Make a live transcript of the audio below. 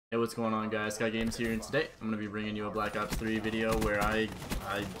Hey, what's going on, guys? Sky Games here, and today I'm gonna be bringing you a Black Ops 3 video where I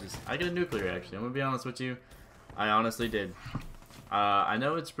get a nuclear. Actually, I'm gonna be honest with you, I honestly did. I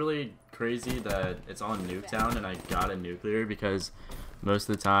know it's really crazy that it's on NUK3TOWN and I got a nuclear because most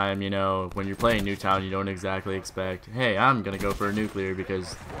of the time, you know, when you're playing NUK3TOWN, you don't exactly expect, hey, I'm gonna go for a nuclear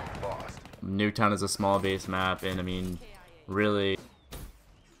because NUK3TOWN is a small base map, and I mean, really,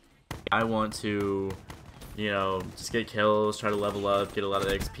 I want to, you know, just get kills, try to level up, get a lot of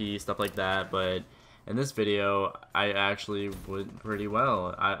XP, stuff like that. But in this video, I actually would pretty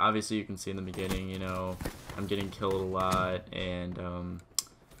well. Obviously, you can see in the beginning, you know, I'm getting killed a lot, and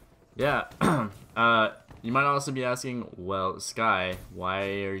yeah. You might also be asking, well, Sky, why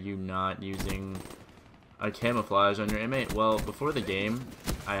are you not using a camouflage on your M8? Well, before the game,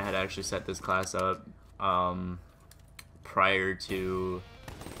 I had actually set this class up prior to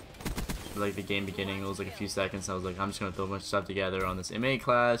like the game beginning. It was like a few seconds. I was like, I'm just gonna throw a bunch of stuff together on this M8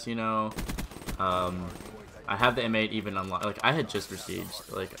 class, you know. I have the M8 even unlocked. Like, I had just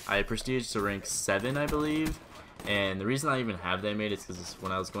prestiged. Like, I prestiged to rank 7, I believe. And the reason I even have the M8 is because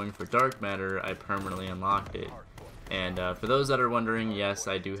when I was going for dark matter, I permanently unlocked it. And for those that are wondering, yes,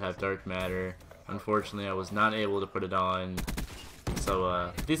 I do have dark matter. Unfortunately, I was not able to put it on.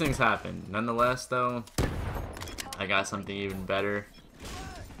 So these things happen. Nonetheless, though, I got something even better.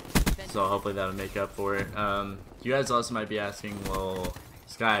 So hopefully that'll make up for it. You guys also might be asking, well,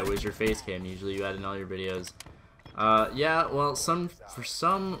 Sky, where's your face cam? Usually you add in all your videos. Yeah, well, for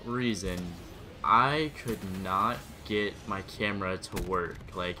some reason, I could not get my camera to work.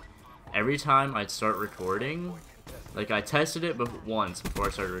 Like, every time I'd start recording, like, I tested it once before I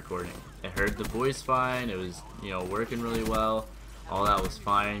started recording. I heard the voice fine, it was, you know, working really well. All that was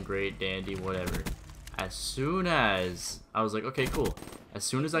fine, great, dandy, whatever. As soon as I was like, okay, cool. As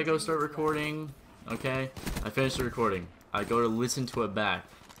soon as I go start recording, okay, I finished the recording. I go to listen to it back.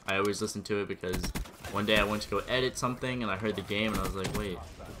 I always listen to it because one day I went to go edit something and I heard the game and I was like, wait,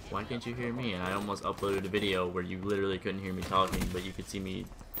 why can't you hear me? And I almost uploaded a video where you literally couldn't hear me talking, but you could see me.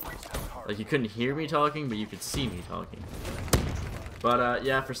 Like, you couldn't hear me talking, but you could see me talking. But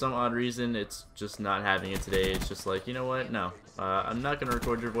yeah, for some odd reason, it's just not having it today. It's just like, you know what? No, I'm not gonna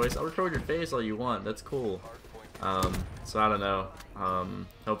record your voice. I'll record your face all you want. That's cool. So I don't know.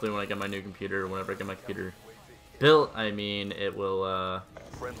 Hopefully when I get my new computer, whenever I get my computer built, I mean, it will,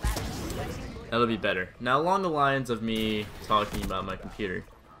 it'll be better. Now, along the lines of me talking about my computer,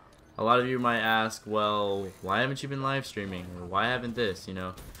 a lot of you might ask, well, why haven't you been live streaming? Or why haven't this, you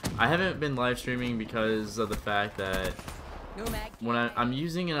know? I haven't been live streaming because of the fact that when I'm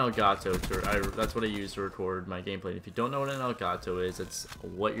using an Elgato, that's what I use to record my gameplay. If you don't know what an Elgato is, it's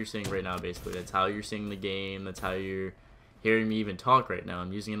what you're seeing right now, basically. That's how you're seeing the game. That's how you're hearing me even talk right now.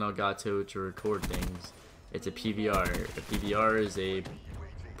 I'm using an Elgato to record things. It's a PVR. A PVR is a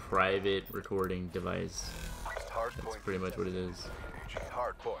private recording device. That's pretty much what it is.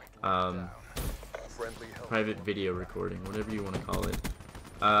 Private video recording, whatever you want to call it.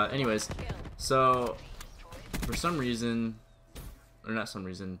 Anyways, so for some reason, or not some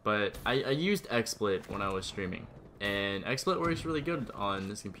reason, but I used XSplit when I was streaming, and XSplit works really good on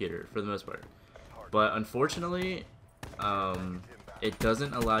this computer for the most part, but unfortunately, it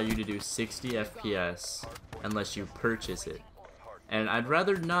doesn't allow you to do 60 FPS unless you purchase it, and I'd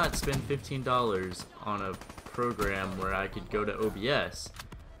rather not spend $15 on a program where I could go to OBS,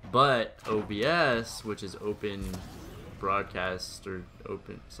 but OBS, which is open broadcast or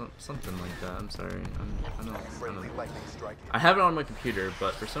open something like that. I'm sorry. I don't. I have it on my computer,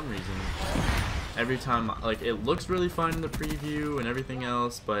 but for some reason, every time, like, it looks really fine in the preview and everything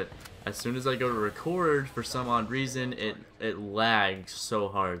else, but as soon as I go to record, for some odd reason, it lags so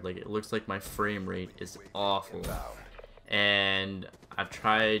hard. Like, it looks like my frame rate is awful. And I've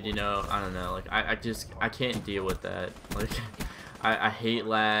tried, you know, I don't know, like, I can't deal with that. Like, I hate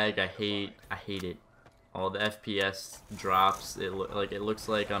lag. I hate it. All the FPS drops. It looks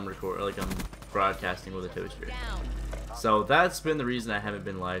like I'm broadcasting with a toaster. So that's been the reason I haven't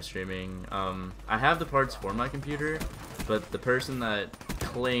been live streaming. I have the parts for my computer, but the person that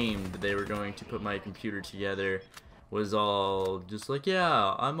claimed they were going to put my computer together was all just like,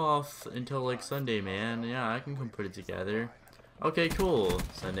 yeah, I'm off until like Sunday, man. Yeah, I can come put it together. Okay, cool.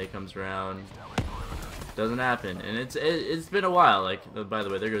 Sunday comes around. Doesn't happen, and it's been a while. Like, by the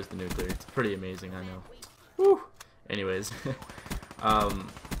way, there goes the nuclear. It's pretty amazing, I know. Woo. Anyways,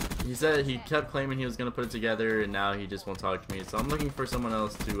 he kept claiming he was gonna put it together, and now he just won't talk to me. So I'm looking for someone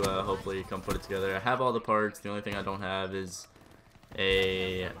else to hopefully come put it together. I have all the parts. The only thing I don't have is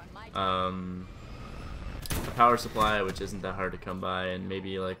a power supply, which isn't that hard to come by, and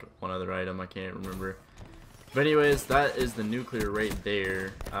maybe like one other item I can't remember. But anyways, that is the nuclear right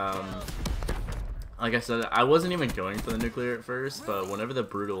there. Like I said, I wasn't even going for the nuclear at first, but whenever the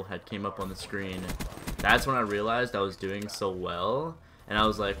brutal head came up on the screen, that's when I realized I was doing so well. And I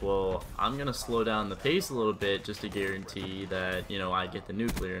was like, well, I'm going to slow down the pace a little bit just to guarantee that, you know, I get the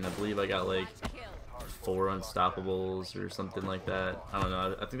nuclear. And I believe I got like 4 unstoppables or something like that. I don't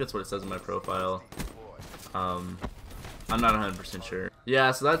know. I think that's what it says in my profile. I'm not 100% sure.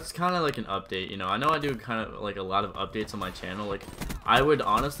 Yeah, so that's kind of like an update, you know. I know I do kind of like a lot of updates on my channel. Like, I would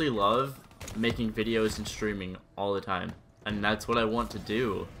honestly love making videos and streaming all the time. And that's what I want to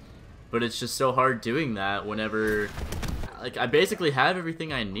do. But it's just so hard doing that whenever, like, I basically have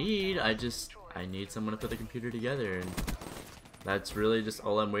everything I need. I need someone to put the computer together. And that's really just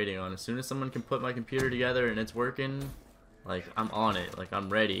all I'm waiting on. As soon as someone can put my computer together and it's working, like, I'm on it. Like, I'm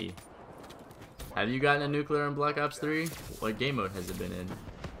ready. Have you gotten a nuclear in Black Ops 3? What game mode has it been in?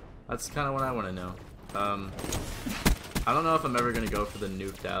 That's kind of what I want to know. I don't know if I'm ever going to go for the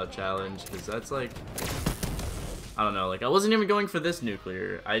NUK3TOWN challenge, because that's like, I don't know, like I wasn't even going for this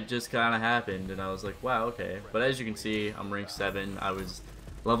nuclear. I just kind of happened, and I was like, wow, okay. But as you can see, I'm rank 7. I was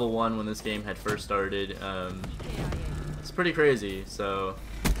level 1 when this game had first started. It's pretty crazy, so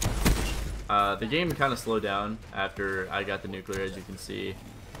the game kind of slowed down after I got the nuclear, as you can see.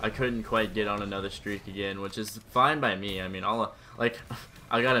 I couldn't quite get on another streak again, which is fine by me. I mean,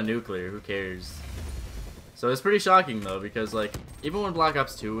 I got a nuclear, who cares? So it's pretty shocking though, because like, even when Black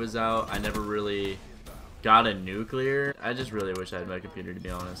Ops 2 was out, I never really got a nuclear. I just really wish I had my computer, to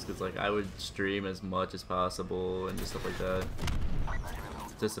be honest, because like, I would stream as much as possible and just stuff like that.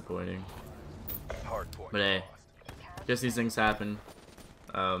 It's disappointing. But hey, guess these things happen.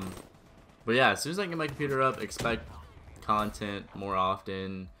 But yeah, as soon as I can get my computer up, expect content more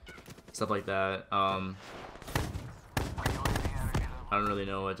often, stuff like that. I don't really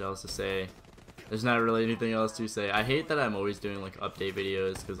know what else to say. There's not really anything else to say. I hate that I'm always doing like update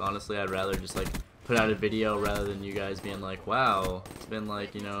videos, because honestly I'd rather just like put out a video rather than you guys being like, wow, it's been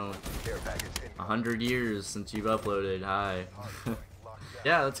like, you know, 100 years since you've uploaded. Hi.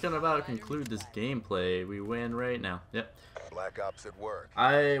 Yeah, that's gonna about conclude this gameplay. We win right now. Yep. Black Ops at work.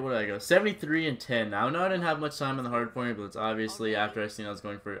 What did I go? 73 and 10. Now I know I didn't have much time on the hard point, but it's obviously after I seen I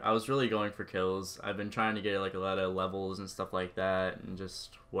was really going for kills. I've been trying to get like a lot of levels and stuff like that, and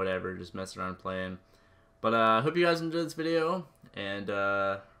just whatever, just messing around playing. But I hope you guys enjoyed this video, and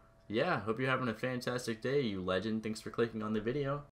yeah, hope you're having a fantastic day, you legend. Thanks for clicking on the video.